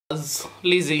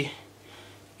Lizzy.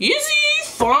 Lizzy,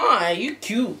 fine, you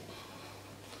cute.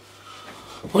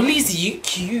 Well, Lizzy, you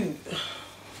cute.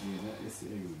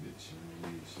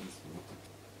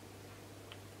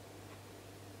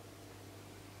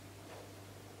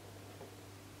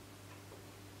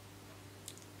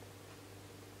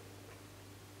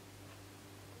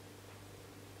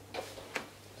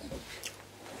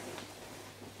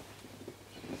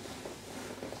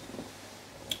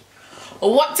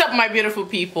 What's up, my beautiful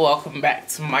people? Welcome back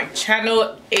to my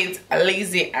channel. It's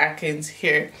Lizzy Akins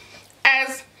here.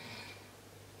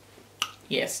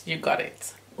 Yes, you got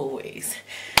it, always.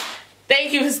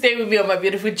 Thank you for staying with me on my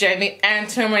beautiful journey, and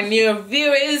to my new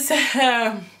viewers,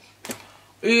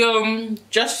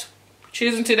 just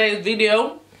choosing today's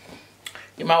video,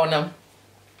 you might want to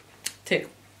take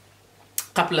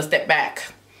a couple of steps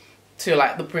back to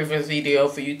like the previous video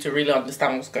for you to really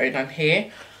understand what's going on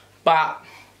here. But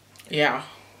yeah,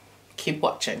 keep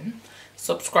watching,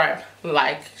 subscribe,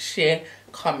 like, share,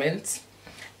 comment,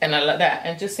 and all of that,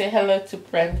 and just say hello to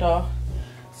Brenda.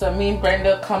 So me and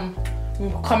Brenda come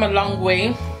a long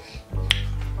way.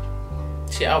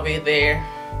 She'll be there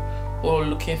all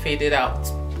looking faded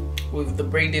out with the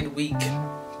braided wig.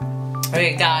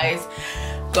 Okay guys,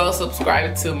 go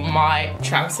subscribe to my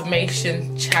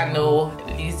transformation channel,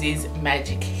 Lizzy's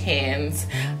Magic Hands,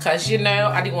 because you know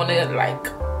I didn't want to like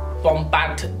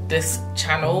bombard this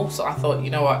channel, so I thought, you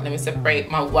know what, let me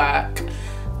separate my work,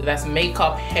 that's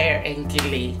makeup, hair and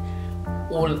Gele,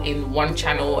 all in one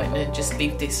channel, and then just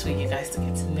leave this for you guys to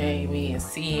get to know me and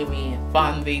see me and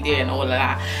fun video and all of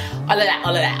that.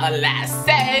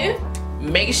 So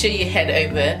make sure you head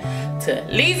over to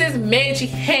Lizzy's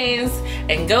Magic Hands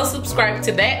and go subscribe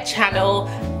to that channel.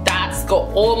 That's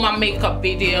got all my makeup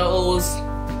videos.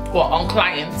 Well, on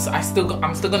clients, I'm still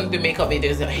gonna do makeup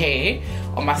videos of hair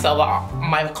on myself,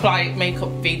 my client makeup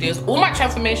videos, all my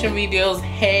transformation videos,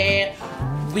 hair,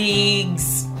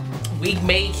 wigs, wig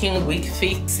making, wig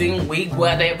fixing, wig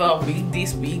whatever, wig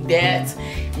this, wig that,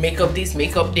 makeup this,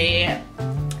 makeup there,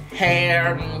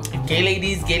 hair, Gele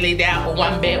this, Gele that,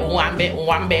 one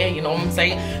bed, you know what I'm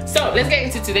saying? So let's get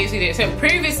into today's video. So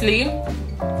previously,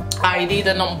 I did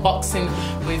an unboxing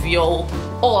with y'all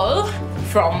all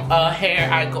from hair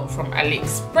I got from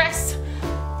AliExpress,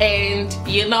 and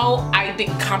you know I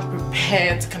didn't come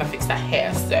prepared to kind of fix that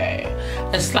hair, so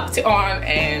I just slapped it on.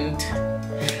 And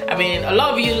I mean, a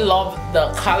lot of you love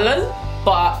the color,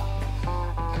 but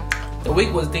the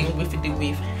wig was done with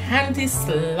handy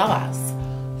slobbers.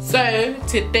 So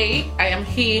today I am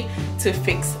here to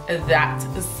fix that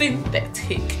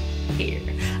synthetic hair.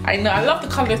 I know I love the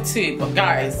color too, but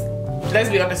guys, let's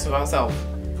be honest with ourselves,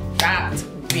 that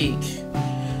wig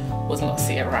was not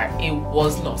sitting right. It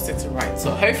was not sitting right.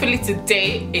 So hopefully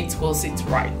today it will sit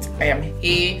right. I am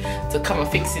here to come and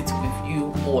fix it with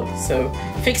you all. So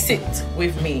fix it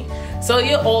with me. So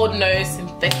you all know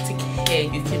synthetic hair,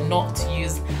 you cannot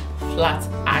use flat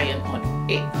iron on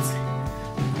it.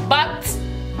 But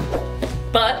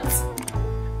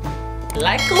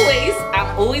like always,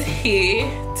 I'm always here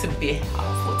to be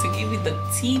helpful, to give you the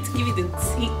tea,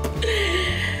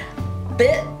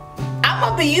 But I'm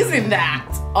gonna be using that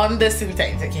on the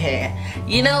synthetic hair.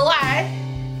 You know why?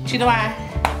 Do you know why?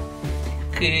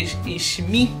 Because it's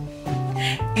me,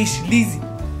 it's Lizzy.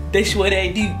 That's what I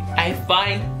do. I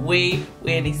find way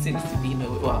where there seems to be no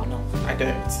way. Well, no, I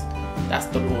don't. That's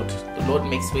the Lord. The Lord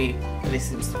makes way where there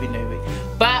seems to be no way.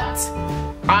 But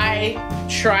I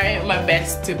try my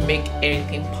best to make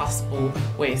anything possible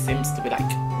where it seems to be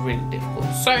like really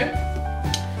difficult. So,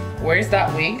 where's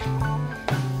that wig?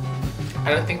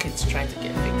 I don't think it's trying to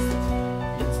get fixed.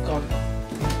 It's gone.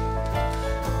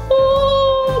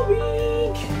 Oh,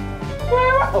 wig.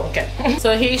 Okay.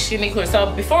 So here's Shinico.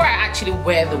 So before I actually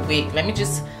wear the wig, let me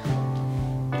just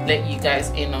let you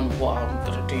guys in on what I'm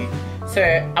gonna do. So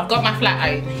I've got my flat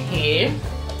iron here.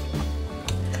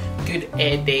 Good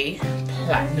Air Day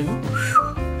Platinum.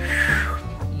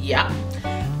 Yeah.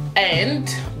 And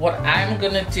what I'm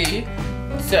gonna do,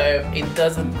 so it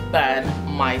doesn't burn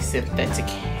my synthetic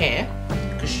hair,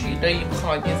 because you know you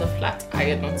can't use a flat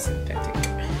iron on synthetic.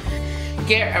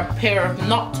 Get a pair of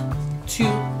not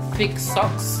too thick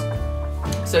socks.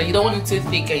 So you don't want it too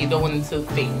thick and you don't want it too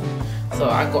thin. So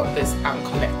I got this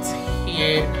anklet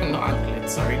here, not anklet,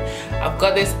 sorry. I've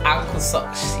got this ankle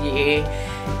socks here,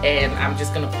 and I'm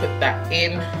just gonna put that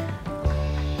in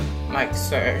like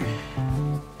so.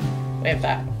 Wear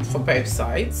that for both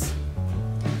sides,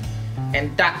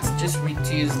 and that just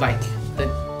reduce like the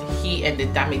heat and the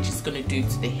damage it's going to do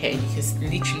to the hair. You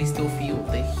can literally still feel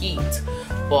the heat,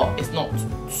 but it's not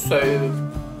so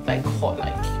like hot,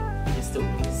 like you can still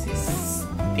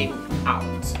thin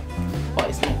out, but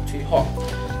it's not hot.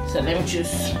 So let me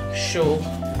just show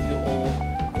you all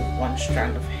one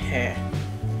strand of hair.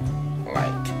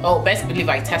 Like, oh, best believe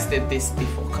I tested this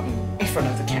before coming in front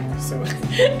of the camera. So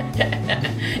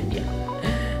yeah.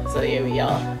 So here we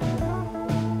are.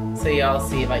 So y'all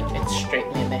see, like, it's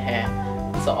straightening the hair.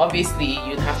 So obviously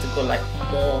you'd have to go like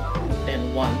more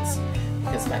than once,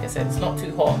 because like I said, it's not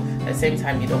too hot. At the same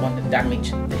time, you don't want to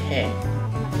damage the hair.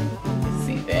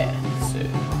 See there. So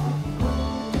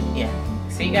yeah,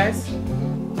 see guys, do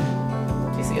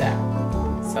you see that?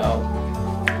 So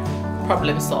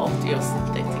problem solved. Your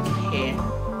synthetic hair,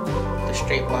 the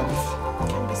straight ones,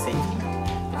 can be saved.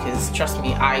 Because trust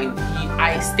me,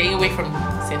 I stay away from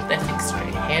synthetic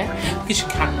straight hair because you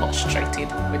cannot straighten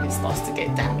it when it starts to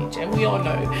get damaged, and we all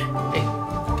know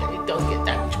it does get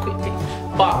damaged quickly.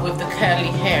 But with the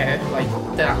curly hair, like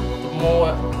that,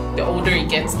 the older it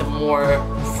gets, the more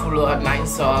fuller,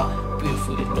 nicer,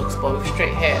 beautiful it looks. But with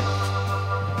straight hair,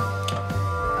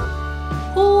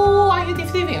 oh, are you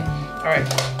deceiving? All right,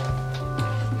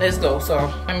 let's go.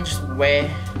 So let me just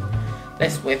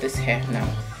let's wear this hair now.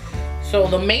 So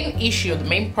the main issue, the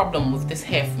main problem with this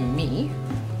hair for me,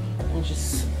 let me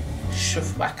just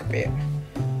shift back a bit,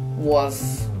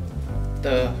 was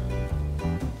the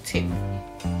tip.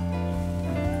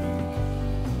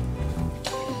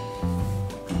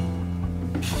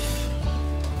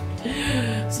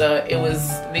 So it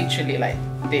was literally like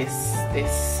this,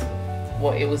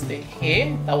 well, it was the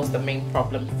hair that was the main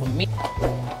problem for me.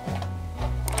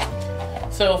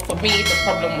 So for me, the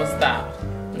problem was that,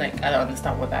 like, I don't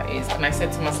understand what that is, and I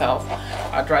said to myself,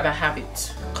 I'd rather have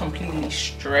it completely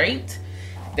straight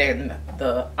than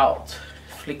the out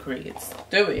flickery it's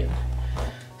doing.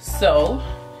 So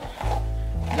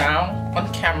now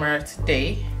on camera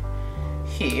today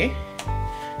here,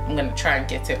 I'm gonna try and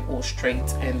get it all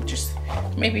straight and just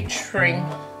maybe trim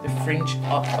the fringe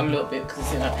up a little bit,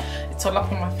 because you know it's all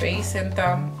up on my face, and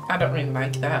I don't really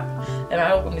like that, and I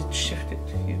don't want to shift it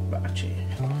too much.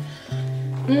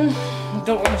 I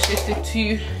don't want to shift it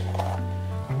too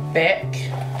back,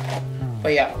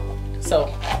 but yeah.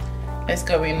 So let's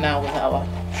go in now with our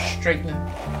straightener.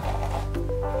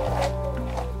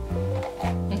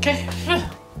 Okay,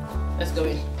 let's go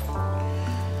in.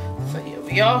 So here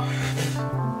we are.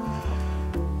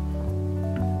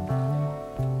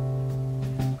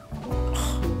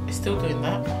 It's still doing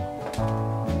that.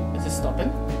 Is it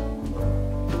stopping?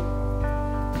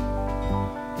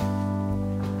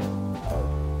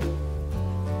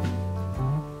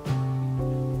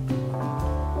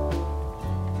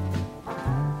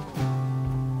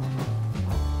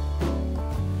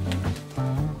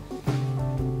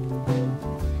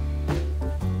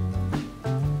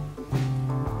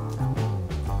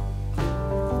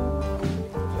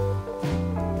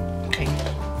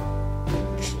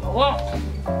 Well,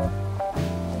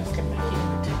 let's get my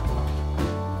heat.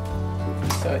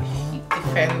 So heat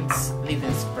defense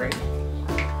leave-in spray.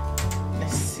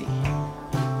 Let's see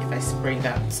if I spray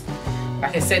that.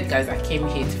 Like I said, guys, I came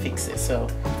here to fix it, so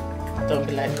don't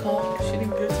be like, oh, she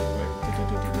didn't get it right.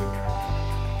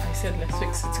 I said let's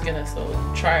fix it together. So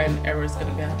trial and error is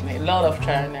gonna be happening. A lot of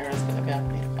trial and error is gonna be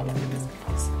happening all over this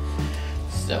place.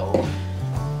 So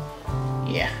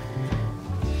yeah,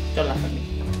 don't laugh at me.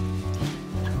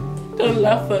 Don't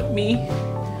laugh at me,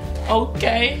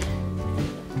 okay?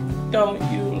 Don't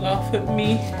you laugh at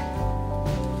me.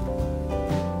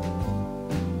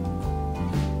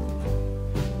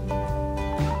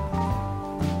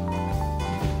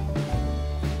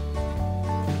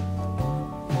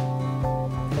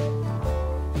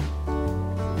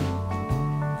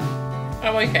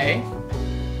 I'm okay.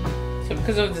 So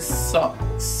because of the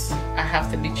socks, I have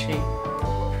to literally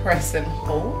press and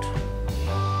hold.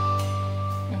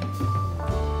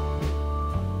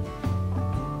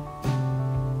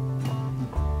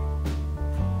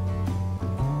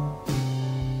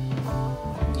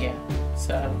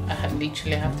 So I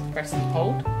literally have to press and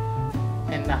hold,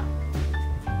 and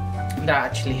that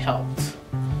actually helped.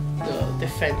 The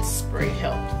defense spray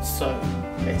helped. So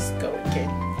let's go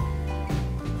again.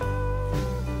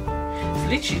 It's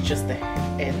literally just the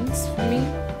ends for me.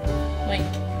 Like,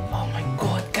 oh my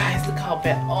god, guys, look how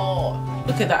bad. Oh,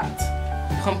 look at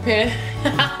that. Compare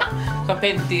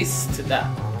this to that.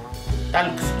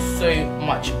 That looks so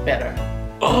much better.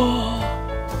 Oh,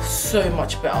 so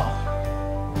much better.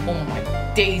 Oh my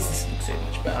days, this looks so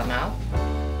much better now.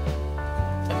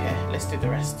 Okay, let's do the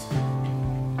rest.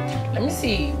 Let me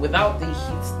see, without the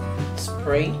heat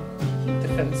spray, heat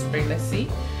defense spray, let's see.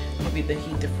 Maybe the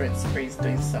heat defense spray is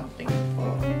doing something.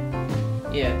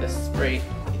 Oh, yeah, the spray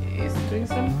is doing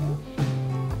something.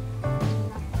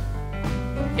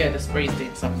 Yeah, the spray is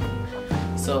doing something.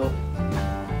 So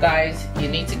guys, you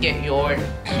need to get your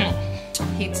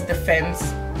heat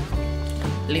defense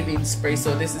leave-in spray.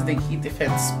 So this is the heat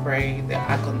defense spray, the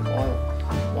argan oil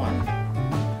one.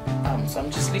 So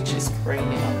I'm just literally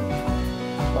spraying it on.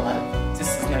 Well,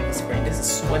 this is not even spraying, this is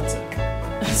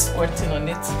squirting on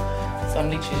it. So I'm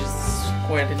literally just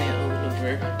squirting it all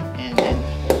over, and then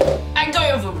I go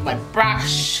over with my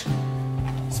brush,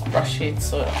 just brush it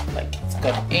so like it's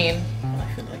gone in, and I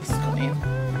feel like it's gone in,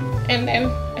 and then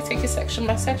I take it section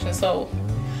by section. So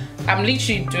I'm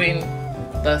literally doing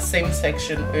the same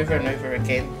section over and over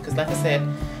again, because like I said,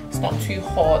 it's not too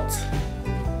hot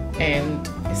and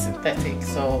it's synthetic,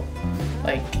 so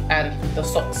like, and the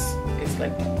socks is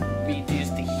like reduce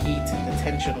the heat and the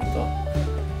tension of the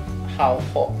how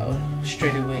hot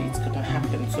straight away it's gonna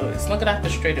happen. So it's not gonna happen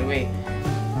straight away.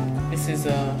 This is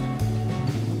a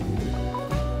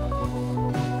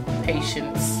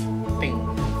patience thing,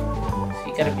 so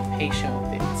you gotta be patient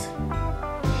with it.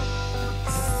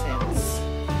 Makes sense.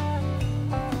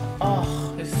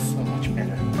 Oh, this is so much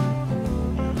better.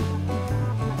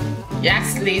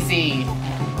 Yes, Lizzy.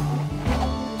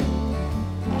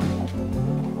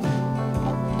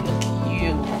 Look at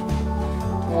you.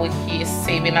 Oh, he's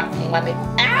saving up money.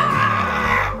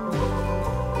 Ah!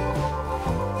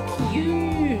 Look at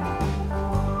you.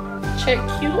 Check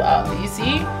you out,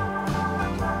 Lizzy.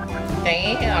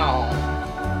 Damn.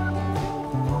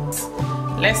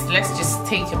 Let's just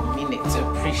take a minute to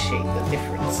appreciate the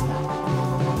difference now.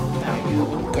 Now you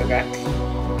go back.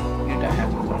 You don't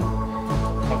have to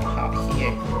come out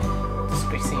here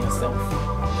disgracing yourself.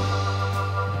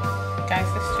 Guys,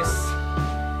 let's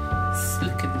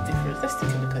look at the difference. Let's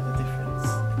take a look at the difference.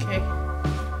 Okay?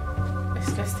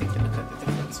 Let's take a look at the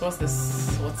difference. What's this?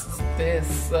 What's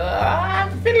this? I'm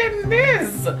feeling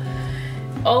this.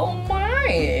 Oh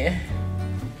my.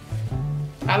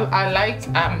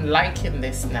 I'm liking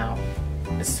this now.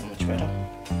 This is so much better.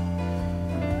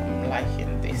 I'm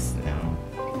liking this now.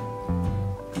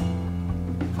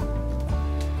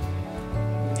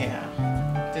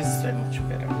 Yeah, this is so much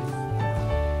better.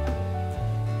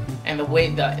 And the way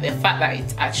that, the fact that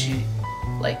it's actually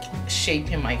like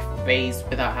shaping my face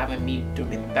without having me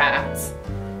doing that,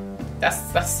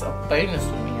 that's a bonus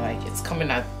for me. Like, it's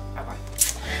coming out.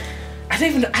 I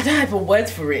don't have a word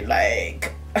for it.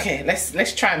 Like, okay,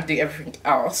 let's try and do everything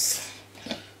else,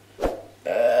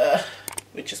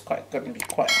 which is gonna be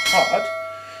quite hard.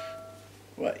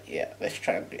 But yeah, let's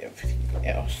try and do everything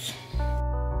else.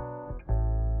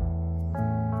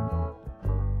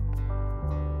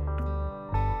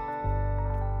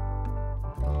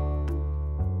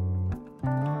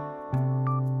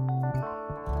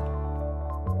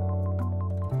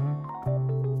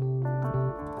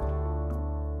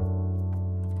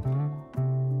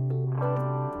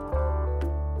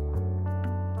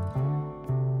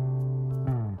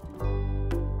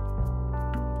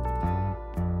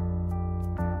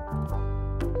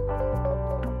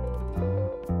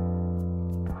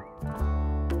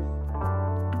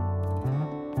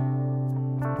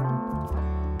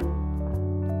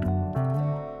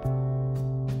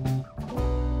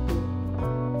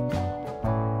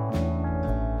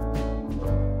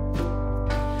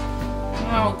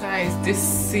 Now guys,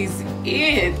 this is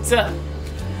it.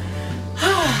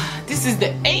 This is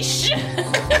the ish.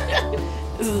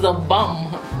 This is the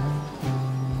bum.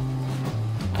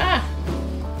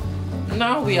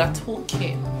 Now we are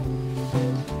talking.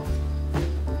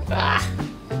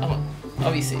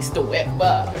 Obviously it's still wet,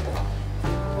 but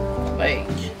like,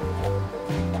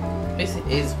 this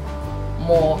is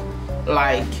more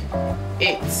like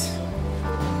it.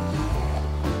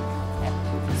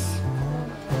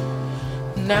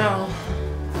 Now,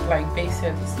 like they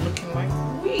said, it's looking like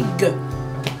a wig.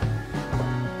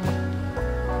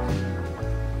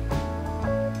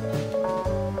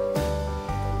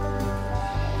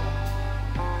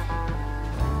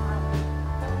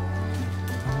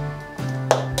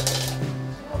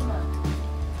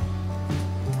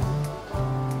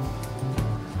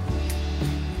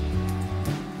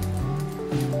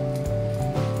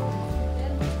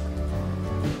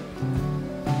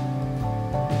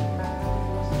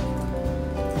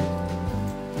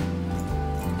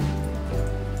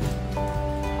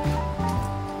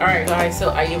 Alright guys,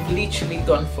 so I have literally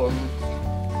gone from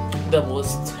the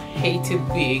most hated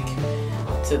wig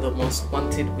to the most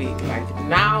wanted wig. Like,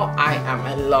 now I am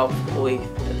in love with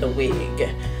the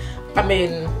wig. I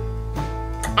mean,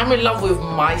 I'm in love with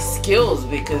my skills,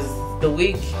 because the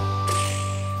wig,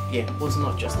 yeah, was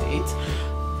not just it.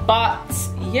 But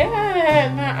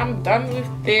yeah, now I'm done with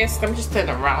this. Let me just turn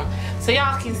around so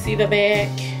y'all can see the back.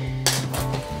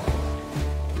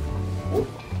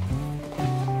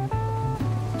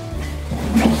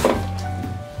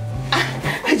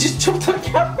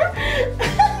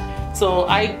 so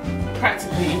I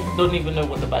practically don't even know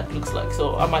what the back looks like,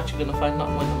 so I'm actually gonna find out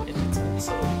when I'm editing.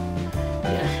 So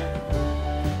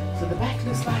yeah, so the back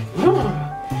looks like,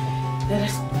 let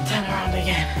us turn around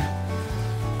again,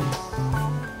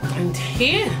 and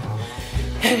here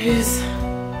is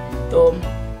the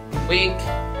wig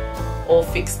all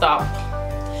fixed up.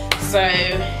 So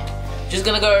just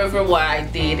gonna go over what I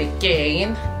did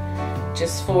again,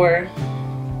 just for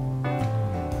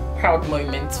proud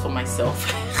moments for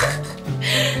myself.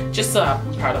 Just so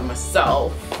I'm proud of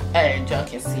myself, and y'all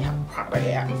can see how proud I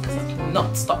am, because I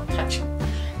cannot stop touching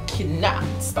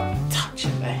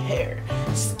the hair.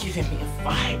 Just giving me a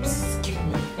vibe, just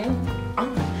giving me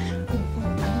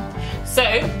So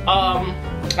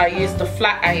I used the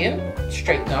flat iron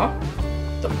straightener,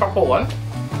 the proper one,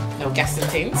 no gassing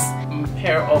things, a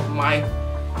pair of my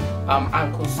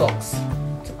ankle socks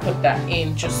to put that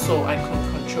in, just so I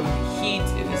can control the heat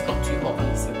and it's not too hot on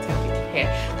the synthetic hair,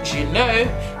 because you know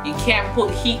you can't put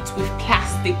heat with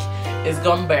plastic. It's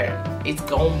gonna burn, it's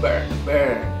gonna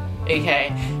burn,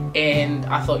 okay? And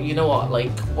I thought, you know what,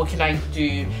 like, what can I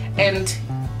do? And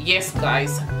yes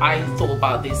guys, I thought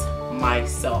about this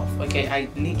myself, okay? I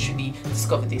literally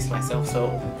discovered this myself.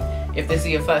 So if this is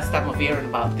your first time of hearing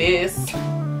about this,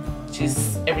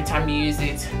 just every time you use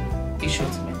it, be sure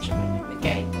to mention my name,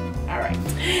 okay? All right,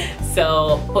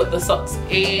 so put the socks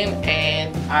in,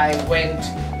 and I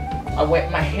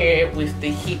wet my hair with the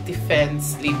heat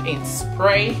defense leave-in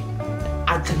spray,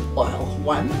 argan oil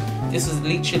one. This was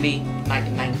literally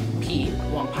 99p,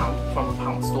 £1 from a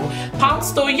pound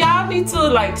store. Y'all need to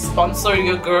like sponsor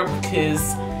your girl,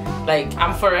 because like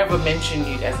I'm forever mentioning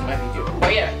you guys in my video.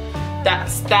 But yeah,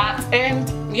 that's that, and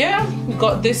yeah, we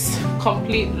got this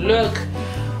complete look.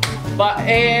 But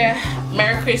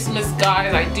Merry Christmas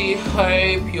guys. I do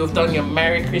hope you've done your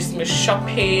Merry Christmas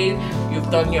shopping, you've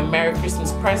done your Merry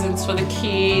Christmas presents for the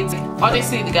kids.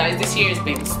 Honestly guys, this year has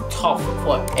been tough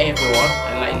for everyone,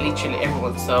 and like literally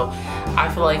everyone, so I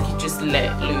feel like you just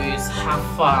let loose, have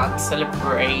fun,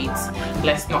 celebrate.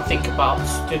 Let's not think about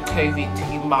the COVID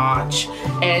too much,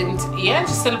 and yeah,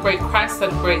 just celebrate Christ,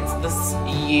 celebrate this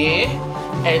year,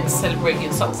 and celebrate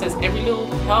your success. Every little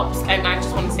helps. And I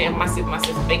just want to say a massive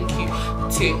thank you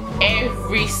to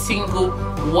every single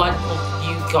one of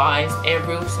you guys,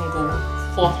 every single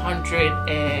 400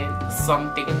 and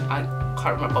something, I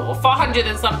can't remember, but 400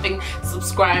 and something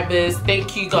subscribers.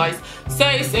 Thank you guys so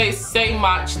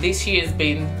much. This year has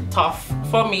been tough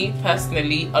for me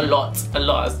personally. A lot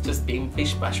has just been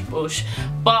bish bash bush,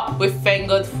 but we thank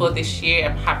God for this year.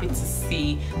 I'm happy to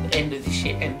see the end of this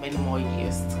year and many more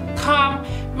years to come.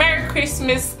 Merry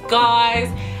Christmas guys,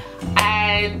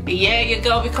 and yeah, your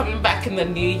girl will be coming back in the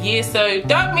new year, so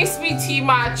don't miss me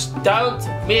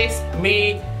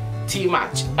too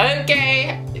much,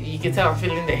 okay? You can tell I'm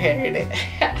feeling the hair in it.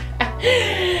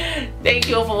 Thank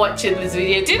you all for watching this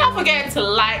video. Do not forget to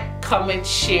like, comment,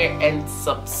 share, and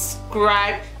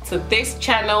subscribe to this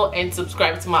channel, and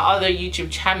subscribe to my other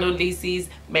YouTube channel, Lizzy's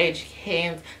Magic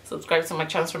Hands. Subscribe to my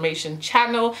transformation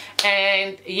channel,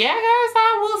 and yeah guys,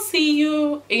 I will see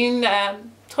you in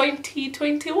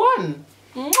 2021.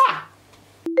 Mwah!